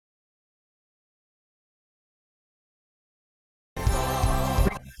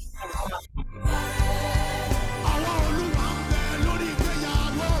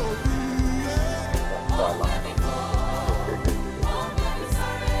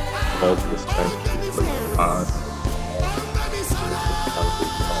Lord, we thank you for your hand of love. We thank you,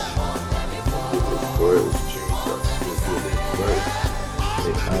 God. We give you praise, Jesus. We give you praise.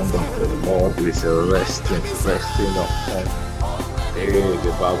 The hand of the Lord is resting upon you. Hey,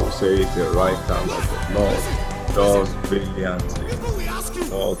 the Bible says the right hand of the Lord does valiantly.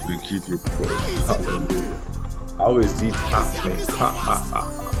 Lord, we give you praise. Hallelujah. How is it happening? Ha ha ha ha.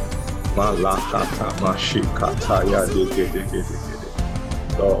 Malakata mashikata ya dege dege dege de.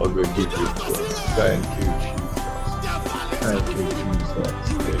 Lord, we give you praise. Thank you, Jesus. Thank you, Jesus.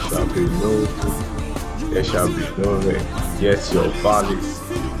 There shall be no dew, there shall be no rain. Yes, your valleys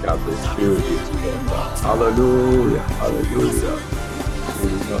shall be filled with water. Hallelujah. Hallelujah. You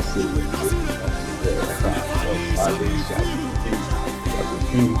will not see rain. You will not see rain. Your valley shall be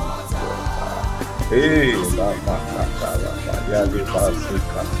filled with water. Hey, Lama Kataraba, Yali Basi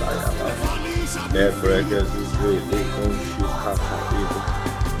Katayalaba, Lebregezuze, Lekonshi Kataliba.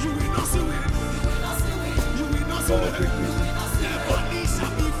 Lord, we give you praise.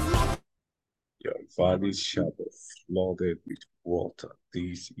 Hallelujah. Your valleys shall be flooded with water.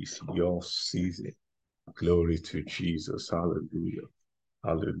 This is your season. Glory to Jesus. Hallelujah.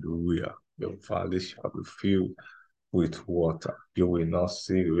 Hallelujah. Your valleys shall be filled with water. You will not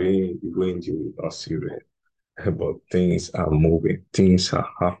see rain. The wind, you will not see rain. But things are moving, things are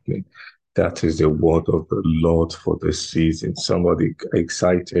happening. That is the word of the Lord for this season. Somebody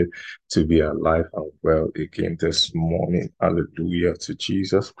excited to be alive and well again this morning. Hallelujah to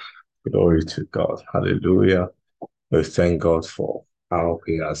Jesus. Glory to God. Hallelujah. We thank God for how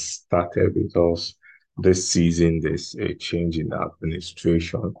He has started with us this season. There's a change in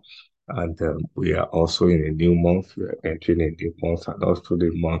administration, and we are also in a new month. We are entering a new month, and also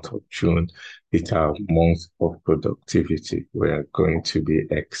the month of June. It's our month of productivity. We are going to be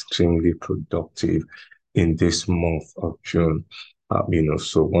extremely productive in this month of June.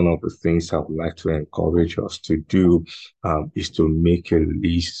 So one of the things I would like to encourage us to do is to make a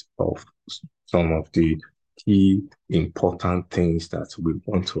list of some of the key important things that we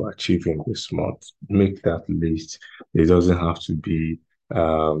want to achieve in this month. Make that list. It doesn't have to be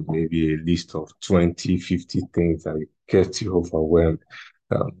maybe a list of 20, 50 things that get you overwhelmed.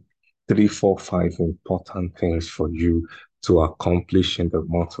 Um, 3, 4, 5 important things for you to accomplish in the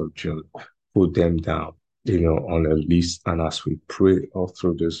month of June. Put them down, on a list. And as we pray all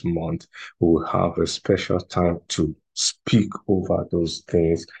through this month, we'll have a special time to speak over those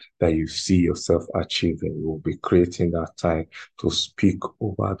things that you see yourself achieving. You'll be creating that time to speak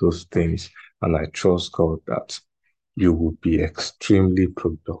over those things. And I trust God that you will be extremely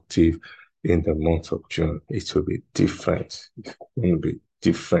productive in the month of June. It will be different. It's going to be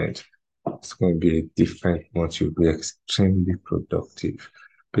different. It's going to be a different month. You'll be extremely productive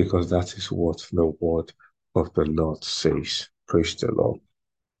because that is what the word of the Lord says. Praise the Lord.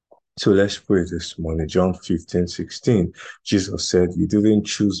 So let's pray this morning. John 15:16. Jesus said, "You didn't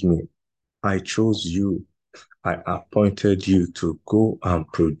choose me. I chose you. I appointed you to go and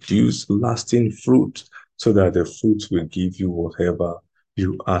produce lasting fruit so that the fruit will give you whatever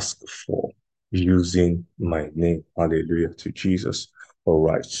you ask for using my name." Hallelujah to Jesus. All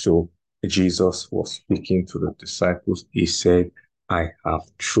right. So Jesus was speaking to the disciples. He said, "I have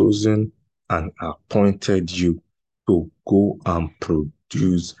chosen and appointed you to go and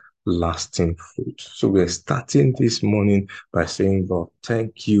produce lasting fruit." So we're starting this morning by saying, "Lord,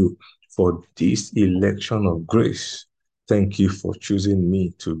 thank you for this election of grace. Thank you for choosing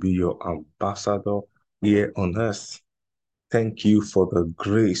me to be your ambassador here on earth. Thank you for the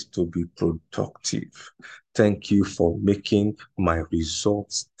grace to be productive. Thank you for making my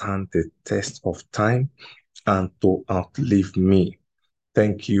results stand the test of time and to outlive me.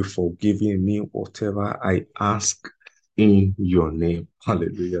 Thank you for giving me whatever I ask in your name."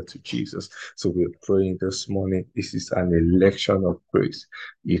 Hallelujah to Jesus. So we're praying this morning. This is an election of grace.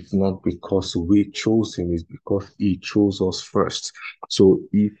 It's not because we chose him, it's because he chose us first. So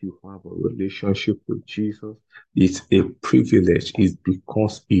if you have a relationship with Jesus, it's a privilege. It's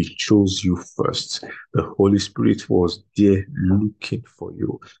because he chose you first. The Holy Spirit was there looking for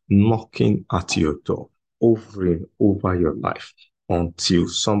you, knocking at your door, hovering over your life, until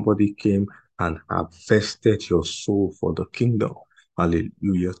somebody came and harvested your soul for the kingdom.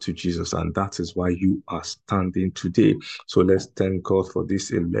 Hallelujah to Jesus. And that is why you are standing today. So let's thank God for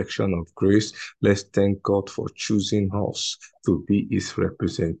this election of grace. Let's thank God for choosing us to be his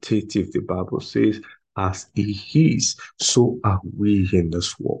representative. The Bible says, as he is, so are we in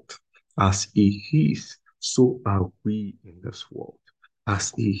this world. As he is, so are we in this world.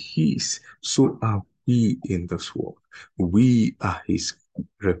 As he is, so are we in this world. We are his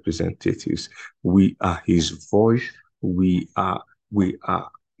representatives. We are his voice. We are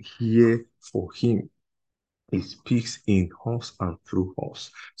here for him. He speaks in us and through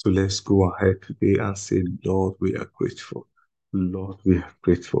us. So let's go ahead today and say, Lord, we are grateful. Lord, we are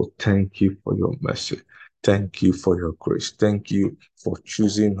grateful. Thank you for your mercy. Thank you for your grace. Thank you for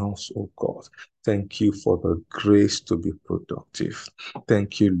choosing us, oh God. Thank you for the grace to be productive.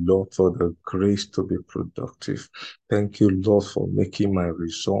 Thank you, Lord, for the grace to be productive. Thank you, Lord, for making my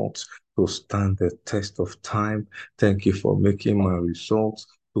results to stand the test of time. Thank you for making my results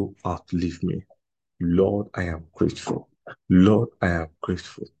to outlive me. Lord, I am grateful. Lord, I am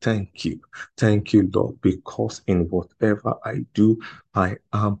grateful. Thank you. Thank you, Lord, because in whatever I do, I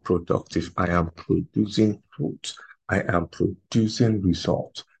am productive. I am producing fruit. I am producing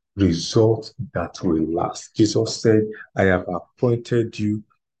results, results that will last. Jesus said, I have appointed you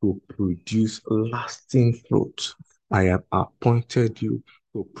to produce lasting fruit. I have appointed you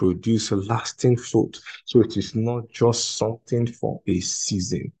to produce lasting fruit. So it is not just something for a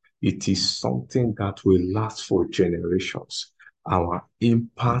season. It is something that will last for generations. Our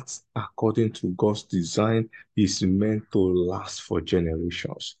impact, according to God's design, is meant to last for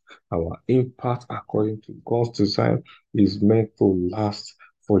generations. Our impact, according to God's design, is meant to last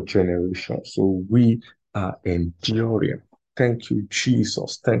for generations. So we are enduring. Thank you,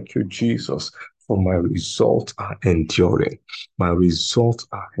 Jesus. Thank you, Jesus, for my results are enduring. My results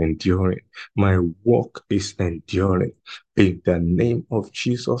are enduring. My work is enduring. In the name of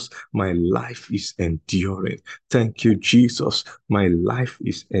Jesus, my life is enduring. Thank you, Jesus. My life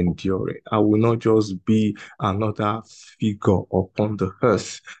is enduring. I will not just be another figure upon the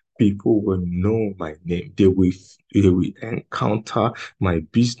earth. People will know my name. They will encounter my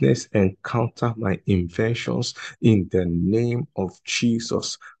business, encounter my inventions in the name of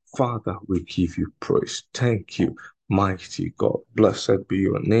Jesus. Father, we give you praise. Thank you, mighty God. Blessed be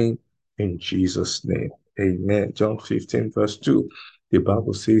your name in Jesus' name. Amen. John 15, verse 2. The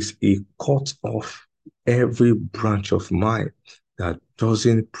Bible says, He cut off every branch of mine that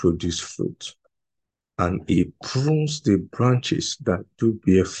doesn't produce fruit, and He prunes the branches that do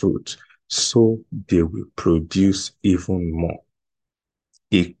bear fruit, so they will produce even more.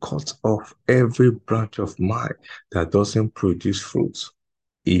 He cut off every branch of mine that doesn't produce fruit.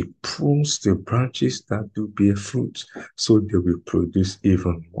 He prunes the branches that do bear fruit, so they will produce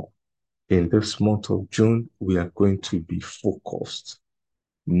even more. In this month of June, we are going to be focused.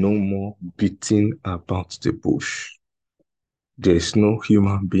 No more beating about the bush. There is no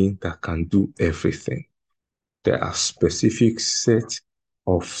human being that can do everything. There are specific set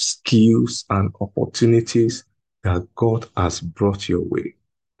of skills and opportunities that God has brought your way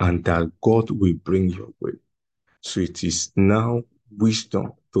and that God will bring your way. So it is now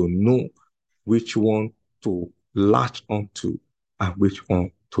wisdom to know which one to latch onto and which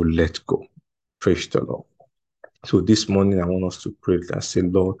one to let go. Praise the Lord. So this morning, I want us to pray that say,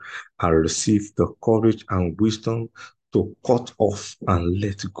 Lord, I receive the courage and wisdom to cut off and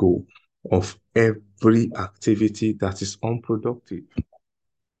let go of every activity that is unproductive.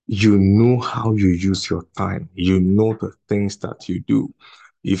 You know how you use your time. You know the things that you do.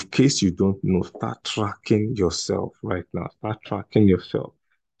 If case you don't know, start tracking yourself right now. Start tracking yourself.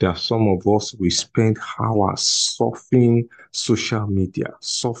 There are some of us, we spend hours surfing social media,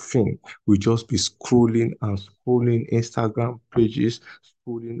 surfing. We just be scrolling and scrolling Instagram pages,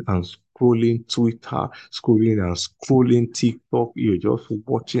 scrolling and scrolling Twitter, scrolling and scrolling TikTok. You're just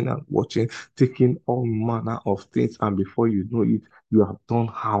watching and watching, taking all manner of things. And before you know it, you have done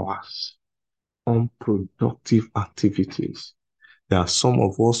hours on productive activities. There are some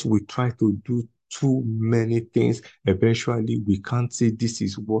of us, we try to do too many things. Eventually, we can't say this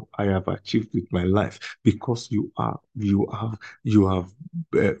is what I have achieved with my life because you have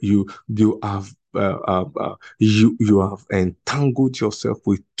entangled yourself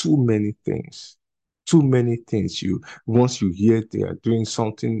with too many things. Too many things. You once you hear they are doing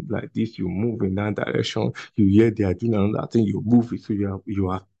something like this, you move in that direction. You hear they are doing another thing, you move it. So you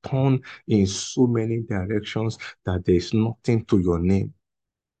are torn in so many directions that there is nothing to your name.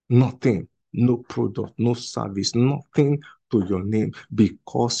 Nothing, no product, no service, nothing to your name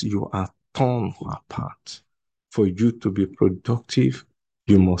because you are torn apart. For you to be productive,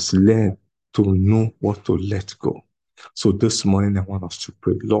 you must learn to know what to let go. So this morning, I want us to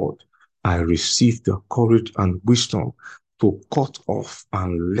pray, Lord, I receive the courage and wisdom to cut off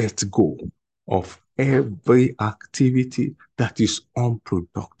and let go of every activity that is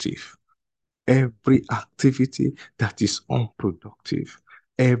unproductive. Every activity that is unproductive.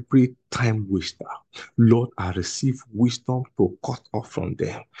 every time waster. Lord, I receive wisdom to cut off from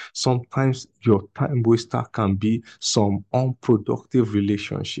them. Sometimes your time waster can be some unproductive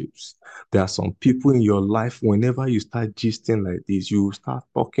relationships. There are some people in your life, whenever you start gisting like this, you start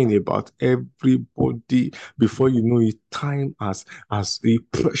talking about everybody. Before you know it, time as a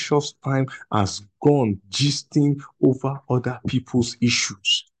precious time has gone gisting over other people's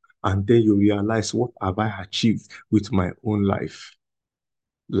issues. And then you realize, what have I achieved with my own life?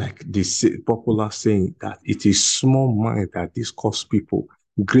 Like the popular saying that it is small mind that discuss people,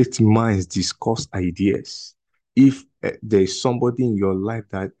 great minds discuss ideas. If there is somebody in your life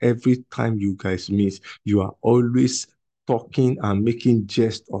that every time you guys meet, you are always talking and making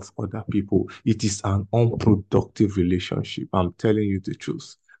jest of other people, it is an unproductive relationship. I'm telling you the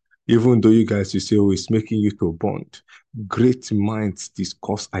truth. Even though you guys, you say, oh, it's making you to bond. Great minds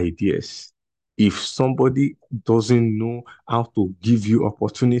discuss ideas. If somebody doesn't know how to give you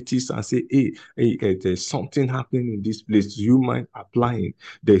opportunities and say, hey, there's something happening in this place. Do you mind applying?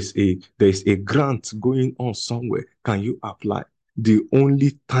 There's a grant going on somewhere. Can you apply? The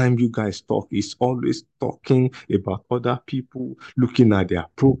only time you guys talk is always talking about other people, looking at their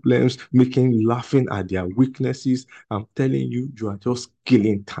problems, laughing at their weaknesses. I'm telling you, you are just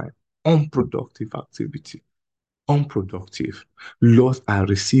killing time. Unproductive activity. Unproductive. Lord, I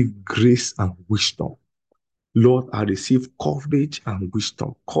receive grace and wisdom. Lord, I receive courage and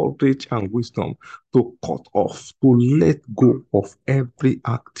wisdom to cut off, to let go of every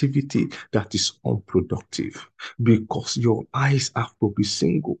activity that is unproductive, because your eyes have to be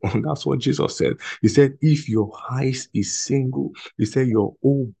single. And that's what Jesus said. He said, if your eyes is single, he said, your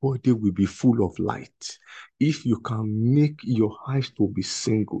whole body will be full of light. If you can make your eyes to be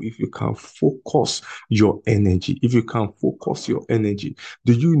single, if you can focus your energy, if you can focus your energy,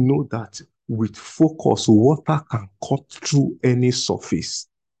 do you know that with focus, water can cut through any surface?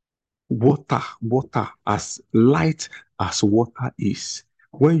 Water, as light as water is,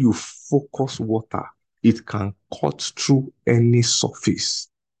 when you focus water, it can cut through any surface.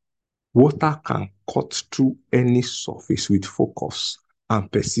 Water can cut through any surface with focus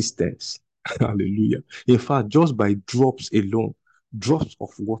and persistence. Hallelujah. In fact, just by drops alone, drops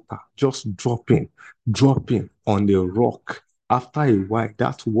of water, just dropping on the rock. After a while,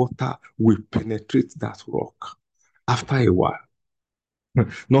 that water will penetrate that rock. After a while,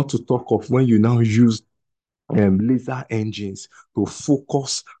 not to talk of when you now use laser engines to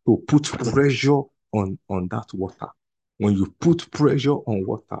focus, to put pressure on that water. When you put pressure on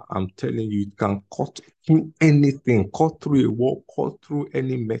water, I'm telling you, it can cut through anything, cut through a wall, cut through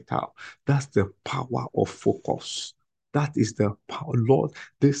any metal. That's the power of focus. That is the power. Lord,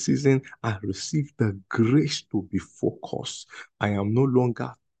 this season I received the grace to be focused. I am no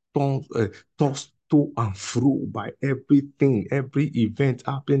longer tossed to and fro by everything, every event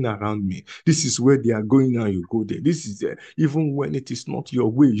happening around me. This is where they are going now, you go there. This is even when it is not your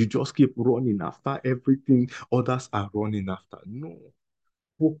way, you just keep running after everything others are running after. No,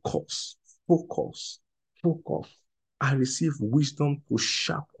 focus, focus, focus. I receive wisdom to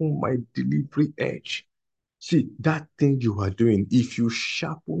sharpen my delivery edge. See, that thing you are doing, if you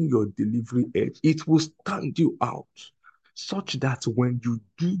sharpen your delivery edge, it will stand you out, such that when you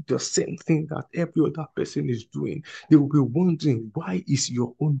do the same thing that every other person is doing, they will be wondering, why is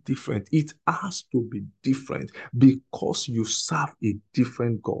your own different? It has to be different because you serve a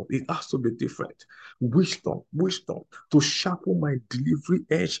different God. It has to be different. Wisdom to sharpen my delivery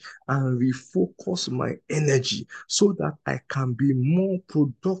edge and refocus my energy so that I can be more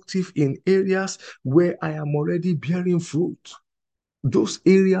productive in areas where I am already bearing fruit. Those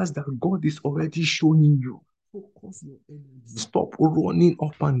areas that God is already showing you. Focus your energy. Stop running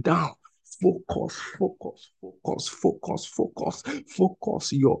up and down. Focus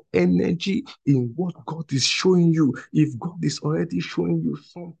your energy in what God is showing you. If God is already showing you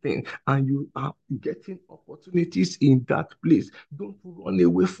something and you are getting opportunities in that place, don't run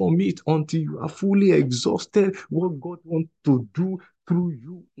away from it until you are fully exhausted what God wants to do through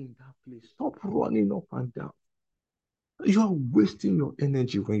you in that place. Stop running up and down. You are wasting your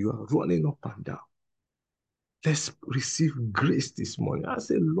energy when you are running up and down. Let's receive grace this morning. I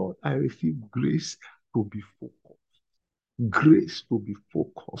say, Lord, I receive grace to be focused. Grace to be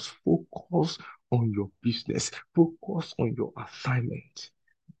focused. Focus on your business. Focus on your assignment.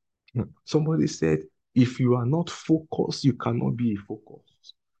 Somebody said, if you are not focused, you cannot be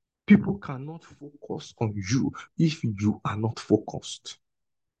focused. People cannot focus on you if you are not focused.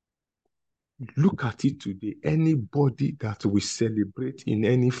 Look at it today. Anybody that we celebrate in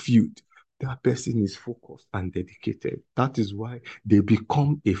any field, that person is focused and dedicated. That is why they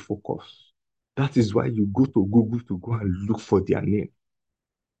become a focus. That is why you go to Google to go and look for their name.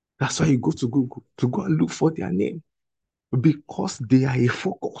 That's why you go to Google to go and look for their name because they are a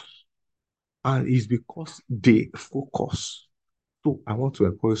focus. And it's because they focus. So I want to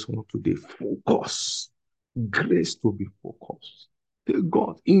encourage someone today, focus. Grace to be focused. Tell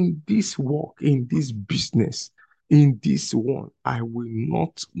God, in this work, in this business, in this one, I will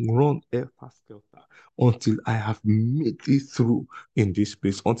not run helter-skelter until I have made it through in this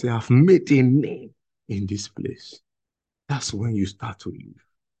place, until I have made a name in this place. That's when you start to live.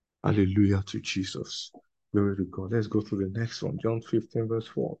 Hallelujah to Jesus. Glory to God. Let's go to the next one. John 15, verse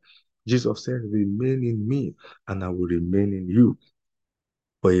 4. Jesus said, remain in me, and I will remain in you.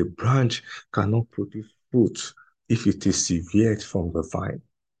 For a branch cannot produce fruit if it is severed from the vine,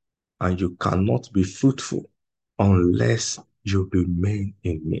 and you cannot be fruitful unless you remain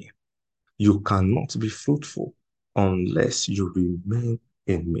in me. You cannot be fruitful unless you remain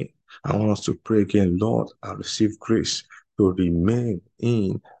in me. I want us to pray again, Lord, I receive grace to remain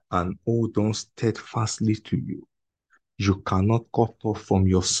in and hold on steadfastly to you. You cannot cut off from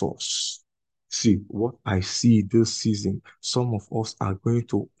your source. See, what I see this season, some of us are going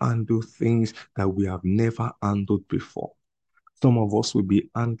to handle things that we have never handled before. Some of us will be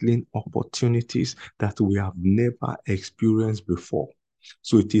handling opportunities that we have never experienced before.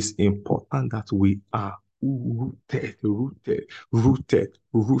 So it is important that we are rooted.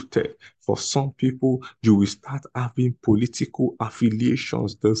 For some people, you will start having political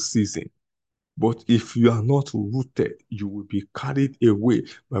affiliations this season. But if you are not rooted, you will be carried away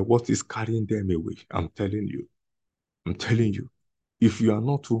by what is carrying them away. I'm telling you. I'm telling you. If you are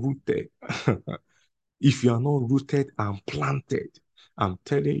not rooted, if you are not rooted and planted, I'm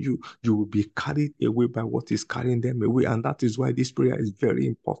telling you, you will be carried away by what is carrying them away. And that is why this prayer is very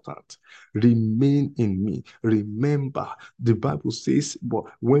important. Remain in me. Remember, the Bible says, but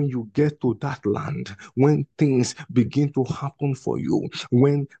when you get to that land, when things begin to happen for you,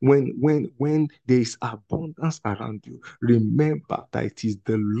 when there is abundance around you, remember that it is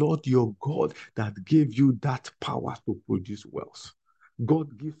the Lord your God that gave you that power to produce wealth.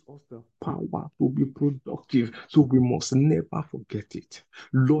 God gives us the power to be productive, so we must never forget it.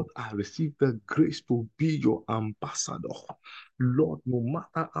 Lord, I receive the grace to be your ambassador. Lord, no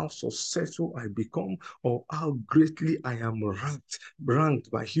matter how successful I become or how greatly I am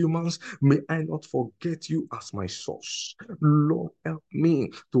ranked by humans, may I not forget you as my source. Lord, help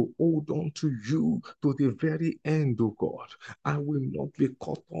me to hold on to you to the very end, oh God. I will not be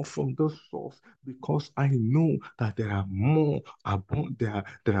cut off from the source because I know that there are more there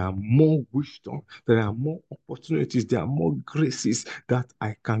are more wisdom, there are more opportunities, there are more graces that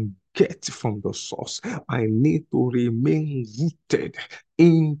I can get from the source. I need to remain rooted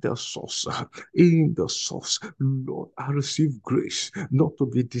in the source, in the source. Lord, I receive grace not to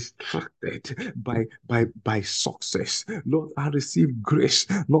be distracted by success. Lord, I receive grace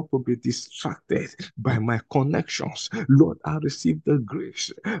not to be distracted by my connections. Lord, I receive the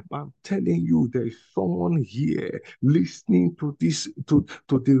grace. I'm telling you, there is someone here listening to this, to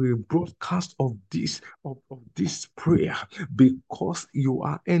the broadcast of this prayer, because you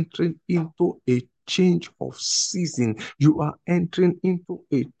are entering into a change of season. You are entering into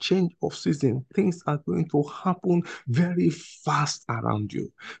a change of season. Things are going to happen very fast around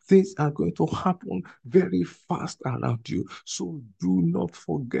you. Things are going to happen very fast around you. So do not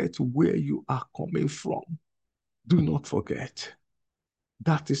forget where you are coming from. Do not forget.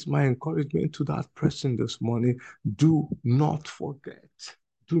 That is my encouragement to that person this morning. Do not forget.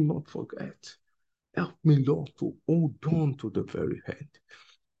 Do not forget. Help me, Lord, to hold on to the very end.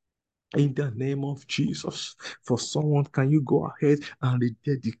 In the name of Jesus, for someone, can you go ahead and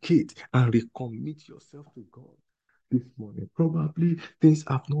rededicate and recommit yourself to God this morning? Probably things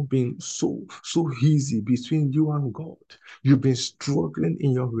have not been so easy between you and God. You've been struggling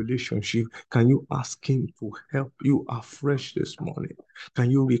in your relationship. Can you ask Him to help you afresh this morning?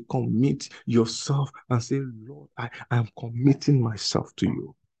 Can you recommit yourself and say, Lord, I am committing myself to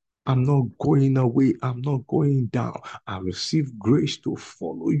you. I'm not going away. I'm not going down. I receive grace to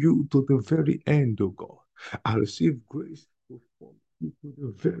follow you to the very end, oh God. I receive grace to follow you to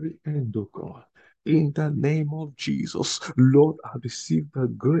the very end, oh God. In the name of Jesus, Lord, I receive the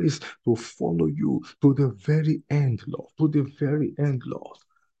grace to follow you to the very end, Lord. To the very end, Lord.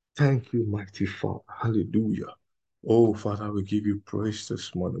 Thank you, mighty Father. Hallelujah. Oh, Father, we give you praise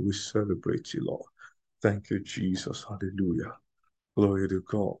this morning. We celebrate you, Lord. Thank you, Jesus. Hallelujah. Glory to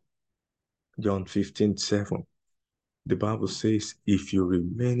God. John 15:7. The Bible says, if you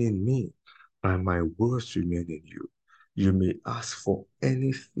remain in me and my words remain in you, you may ask for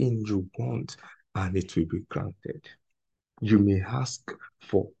anything you want and it will be granted. You may ask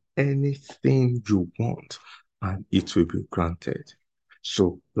for anything you want and it will be granted.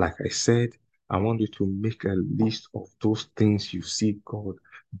 So, like I said, I want you to make a list of those things you see God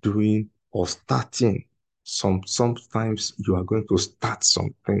doing or starting. Sometimes you are going to start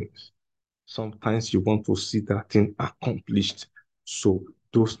some things. Sometimes you want to see that thing accomplished. So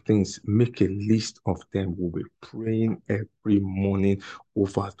those things, make a list of them. We'll be praying every morning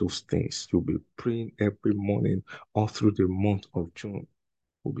over those things. You'll be praying every morning all through the month of June.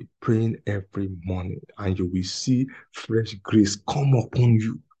 We'll be praying every morning, and you will see fresh grace come upon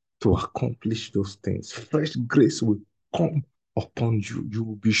you to accomplish those things. Fresh grace will come upon you. You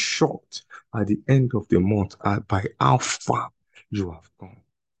will be shocked at the end of the month by how far you have gone.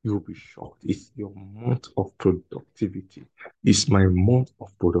 You will be shocked. It's your month of productivity. It's my month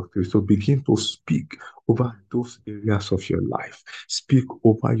of productivity. So begin to speak over those areas of your life. Speak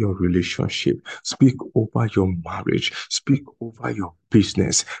over your relationship. Speak over your marriage. Speak over your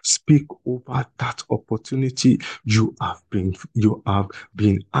business. Speak over that opportunity you have been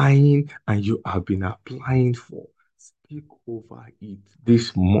eyeing and you have been applying for. Speak over it.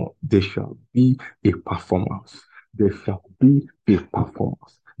 This month there shall be a performance. There shall be a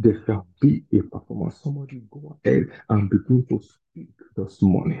performance. There shall be a performance. Somebody go ahead and begin to speak this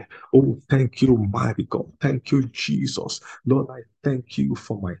morning. Oh, thank you, mighty God. Thank you, Jesus. Lord, I thank you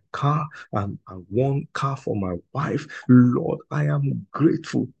for my car and one car for my wife. Lord, I am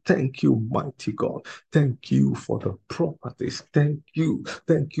grateful. Thank you, mighty God. Thank you for the properties. Thank you.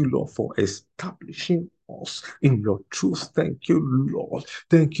 Thank you, Lord, for establishing us in your truth. Thank you, Lord.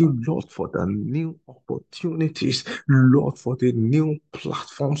 Thank you, Lord, for the new opportunities. Lord, for the new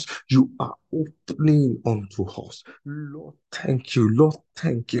platforms you are opening unto us. Lord, thank you. Lord,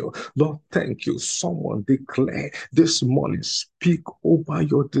 thank you. Lord, thank you. Someone declare this morning, speak over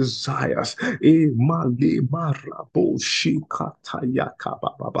your desires.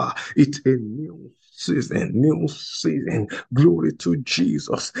 It's a new season. Glory to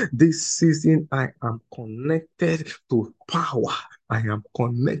Jesus. This season, I am connected to power. I am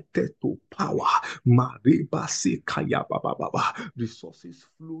connected to power. Resources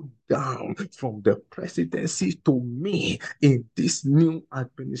flow down from the presidency to me in this new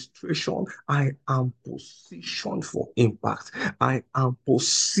administration. I am positioned for impact. I am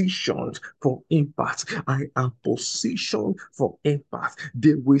positioned for impact. I am positioned for impact.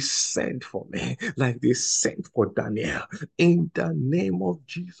 They will send for me like they sent for Daniel. In the name of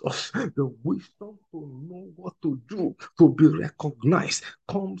Jesus, the wisdom to know what to do, to be recognized,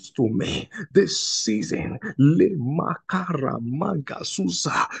 comes to me this season. Le makara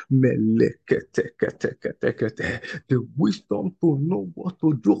magasusa meleketeketeketekete. The wisdom to know what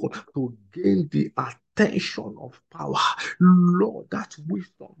to do, to gain the attention of power. Lord, that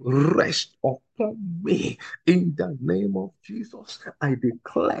wisdom rest upon me in the name of Jesus. I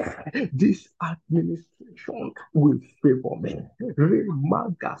declare this administration will favor me.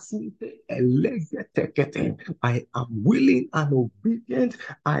 Remagasinte elegetekete. I am willing and obedient.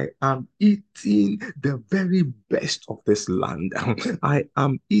 I am eating the very best of this land. I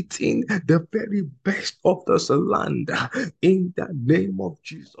am eating the very best of this land. In the name of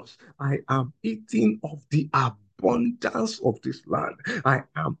Jesus, I am eating of the abundance of this land. I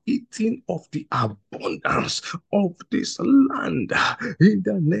am eating of the abundance of this land. In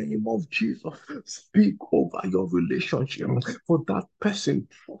the name of Jesus, speak over your relationship for that person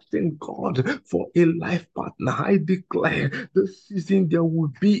trusting God for a life partner. I declare this season there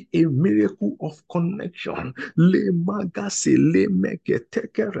will be a miracle of connection. Le magase le meke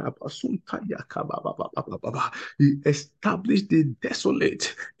teke rabasunta yakabababababa. He established the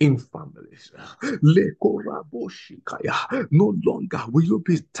desolate in families. Le koraboshikaya. No longer will you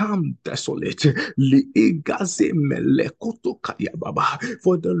be termed desolate. Le igaze melekoto kaya baba.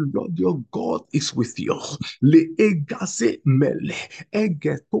 For the Lord your God is with you. Le igaze mele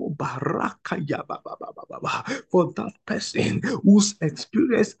egeto baraka ya baba baba baba. For that person whose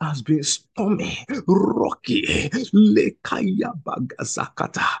experience has been stormy, rocky, le kaya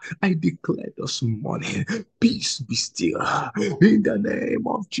bagazakata. I declare this morning, peace be still. In the name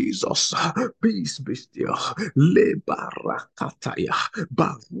of Jesus, peace be still. Le barakataya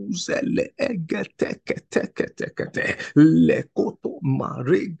baruzele egeteketekete le koto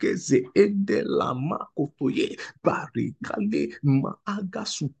maregeze ende la makotoye barikale maaga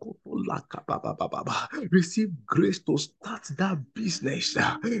sukoto la kababababa. Receive grace to start that business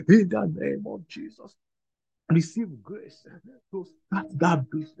in the name of Jesus. Receive grace to start that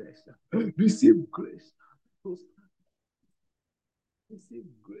business. Receive grace to Receive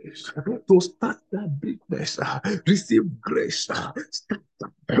grace to start that business. Receive grace. Start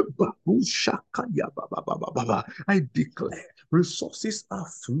that. I declare resources are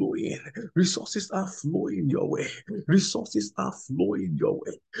flowing. Resources are flowing your way. Resources are flowing your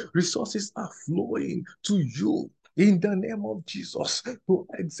way. Resources are flowing to you in the name of Jesus to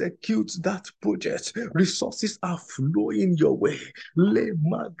execute that project. Resources are flowing your way. Le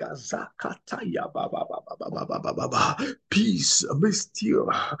magazakataya ba ba ba ba ba ba ba ba ba ba. Peace, be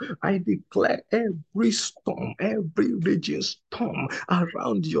still. I declare every storm, every raging storm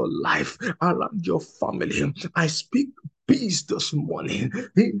around your life, around your family. I speak peace this morning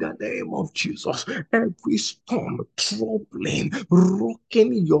in the name of Jesus. Every storm troubling,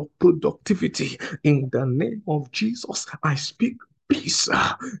 rocking your productivity in the name of Jesus. I speak peace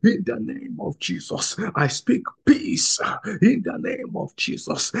in the name of Jesus. I speak peace in the name of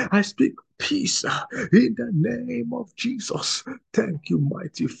Jesus. I speak peace in the name of Jesus. Thank you,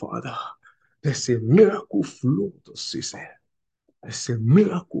 mighty Father. There's a miracle flow this season. There's a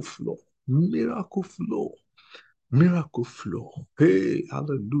miracle flow. Miracle flow. Miracle flow. Hey,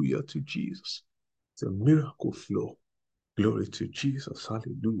 hallelujah to Jesus. It's a miracle flow. Glory to Jesus.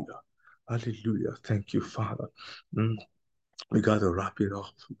 Hallelujah. Hallelujah. Thank you, Father. We got to wrap it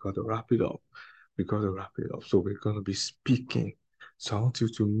up. We got to wrap it up. We got to wrap it up. So we're going to be speaking. So I want you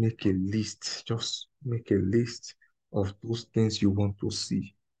to make a list. Just make a list of those things you want to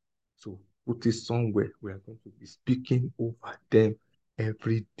see. So put it somewhere. We are going to be speaking over them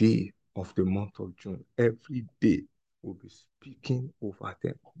every day of the month of June. Every day we'll be speaking over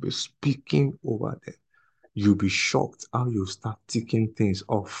them. We'll be speaking over them. You'll be shocked how you start ticking things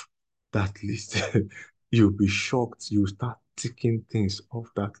off that list. You'll be shocked. You start ticking things off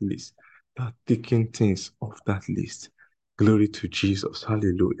that list. Start ticking things off that list. Glory to Jesus.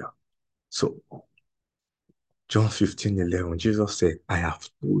 Hallelujah. So John 15:11, Jesus said, I have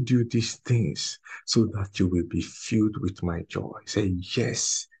told you these things so that you will be filled with my joy. Say,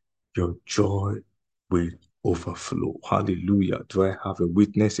 yes, your joy will overflow. Hallelujah. Do I have a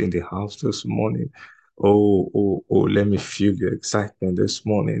witness in the house this morning? Let me feel your excitement this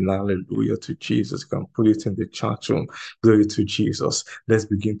morning. Hallelujah to Jesus. You can put it in the chat room. Glory to Jesus. Let's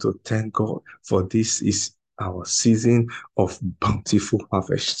begin to thank God for this is our season of bountiful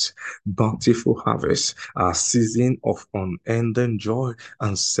harvest. Bountiful harvest, our season of unending joy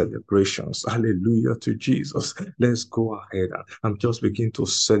and celebrations. Hallelujah to Jesus. Let's go ahead and just begin to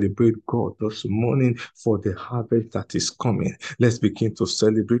celebrate God this morning for the harvest that is coming. Let's begin to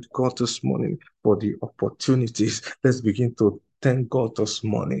celebrate God this morning for the opportunities. Let's begin to thank God this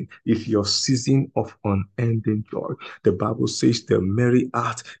morning. If your season of unending joy, the Bible says the merry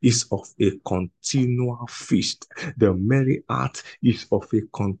heart is of a continual feast. The merry heart is of a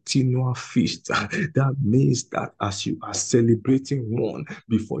continual feast. That means that as you are celebrating one,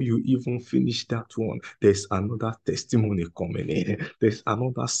 before you even finish that one, there's another testimony coming in. There's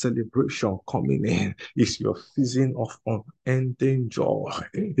another celebration coming in. It's your season of unending joy.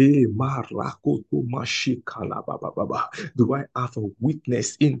 Do I have a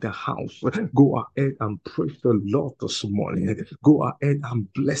witness in the house? Go ahead and praise the Lord this morning. Go ahead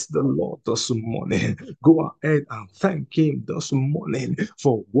and bless the Lord this morning. Go ahead and thank Him this morning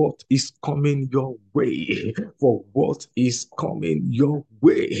for what is coming your way. For what is coming your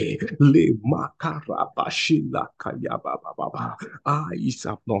way. Le makarabashila kayabababa. Eyes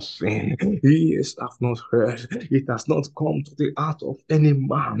have not seen, ears have not heard. It has not come to the heart of any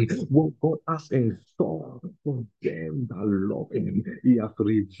man what God has in store for them that love Him. He has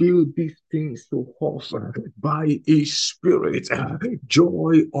revealed these things to us by His Spirit.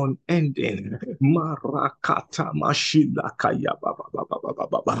 Joy unending. Marakata mashila kaya baba baba baba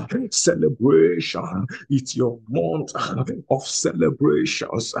baba. Celebration. It's your month of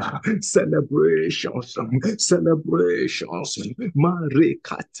celebrations. Celebrations. Celebrations.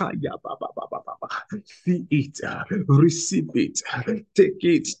 Marekata ya baba baba baba. See it. Receive it. Take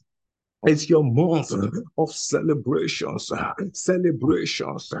it. It's your month of celebrations,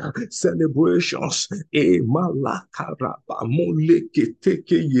 celebrations, celebrations. Malakaraba,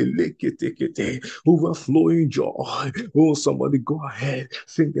 moleketeke, yeleketekete. Overflowing joy. Oh, somebody go ahead,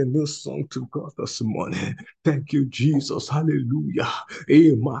 sing a new song to God this morning. Thank you, Jesus. Hallelujah.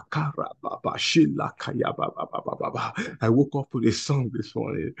 Makarababa, shilakayababababa. I woke up with a song this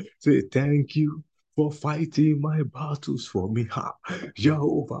morning. Say, thank you for fighting my battles for me.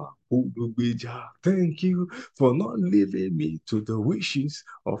 Jehovah. Thank you for not leaving me to the wishes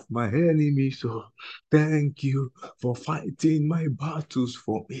of my enemies. So thank you for fighting my battles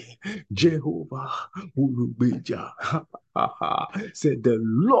for me. Jehovah Ulubeja. Said the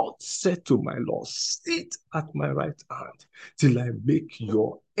Lord said to my Lord, sit at my right hand till I make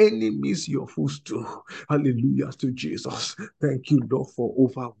your enemies your footstool. Hallelujah to Jesus. Thank you, Lord, for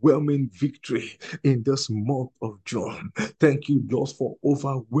overwhelming victory in this month of June. Thank you, Lord, for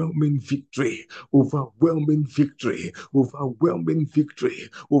overwhelming victory, overwhelming victory, overwhelming victory,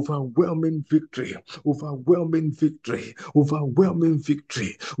 overwhelming victory, overwhelming victory, overwhelming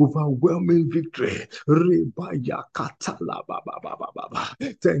victory, overwhelming victory.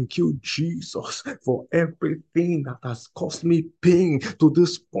 Thank you, Jesus, for everything that has caused me pain to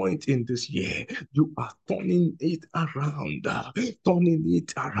this point in this year. You are turning it around, turning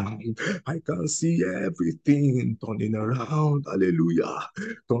it around. I can see everything turning around. Hallelujah.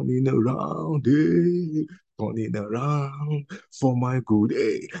 Turning around. Turning around for my good.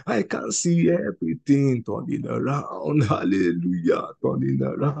 I can see everything turning around. Hallelujah. Turning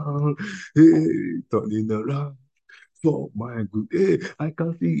around. Turning around for my good. I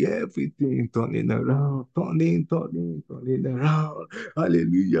can see everything turning around, turning around.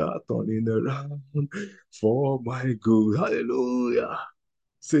 Hallelujah, turning around for my good. Hallelujah.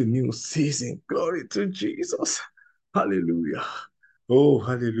 It's a new season. Glory to Jesus. Hallelujah. Oh,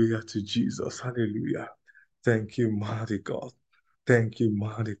 hallelujah to Jesus. Hallelujah. Thank you, mighty God. Thank you,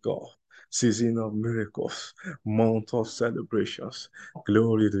 mighty God. Season of miracles, month of celebrations.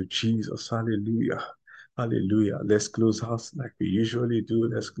 Glory to Jesus. Hallelujah. Hallelujah. Let's close out like we usually do.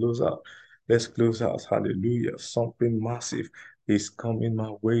 Let's close out. Let's close out. Hallelujah. Something massive is coming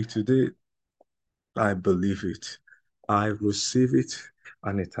my way today. I believe it. I receive it,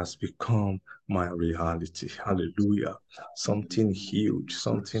 and it has become my reality. Hallelujah. Something huge,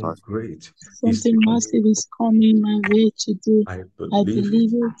 something great is Something coming. massive is coming my way today. I I believe it.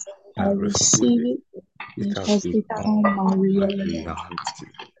 believe it. I I receive receive it. it. It It has has become become my my reality. reality.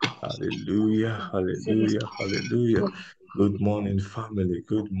 Hallelujah, hallelujah, hallelujah. Good morning, family.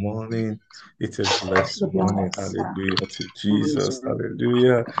 Good morning. It's a blessed morning. Hallelujah to Jesus.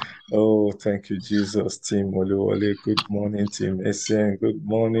 Hallelujah. Oh, thank you, Jesus. Team Oluwole. Good morning, Team Essien. Good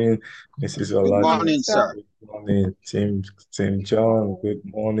morning, Mrs. Good Olabi. morning, sir. Good morning, Team John. Good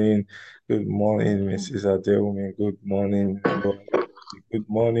morning. Good morning, Mrs. Adeomi. Good morning. Good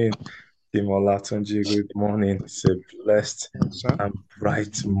morning, Team Olatunji. Good morning. It's a blessed and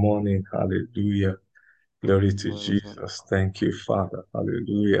bright morning. Hallelujah. Glory to Jesus. Thank you, Father.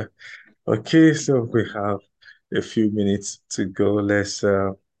 Hallelujah. Okay, so we have a few minutes to go. Let's take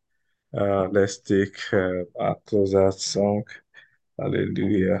our closeout song.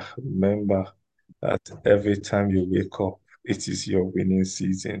 Hallelujah. Remember that every time you wake up, it is your winning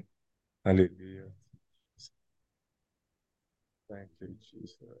season. Hallelujah. Thank you,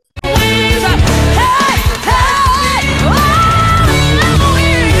 Jesus.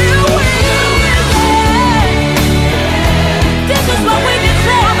 This is what we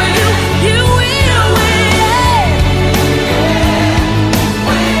declare over you. You will win.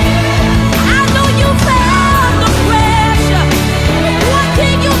 I know you felt the pressure. One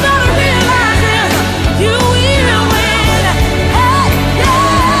thing you gotta realize is you will win. Hey,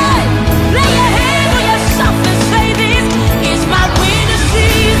 hey. Lay your hands on yourself and say this is my winning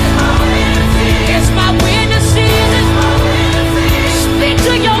season.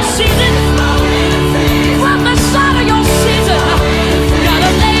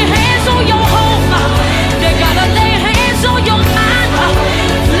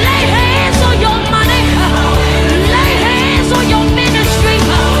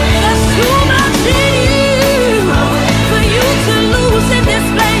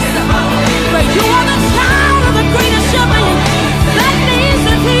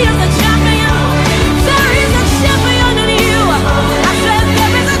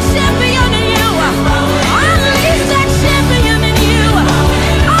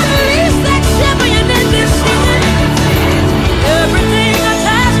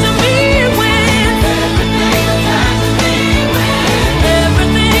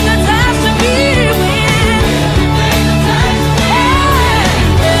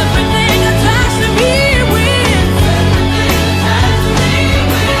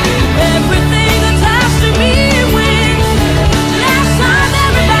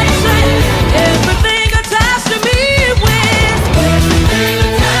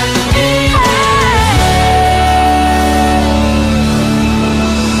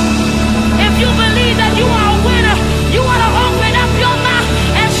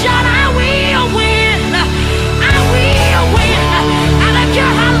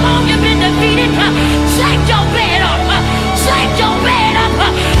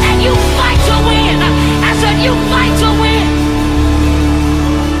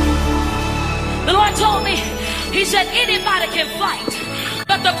 He said anybody can fight,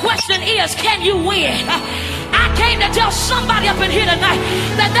 but the question is, can you win? I came to tell somebody up in here tonight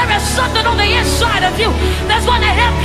that there is something on the inside of you that's going to help you.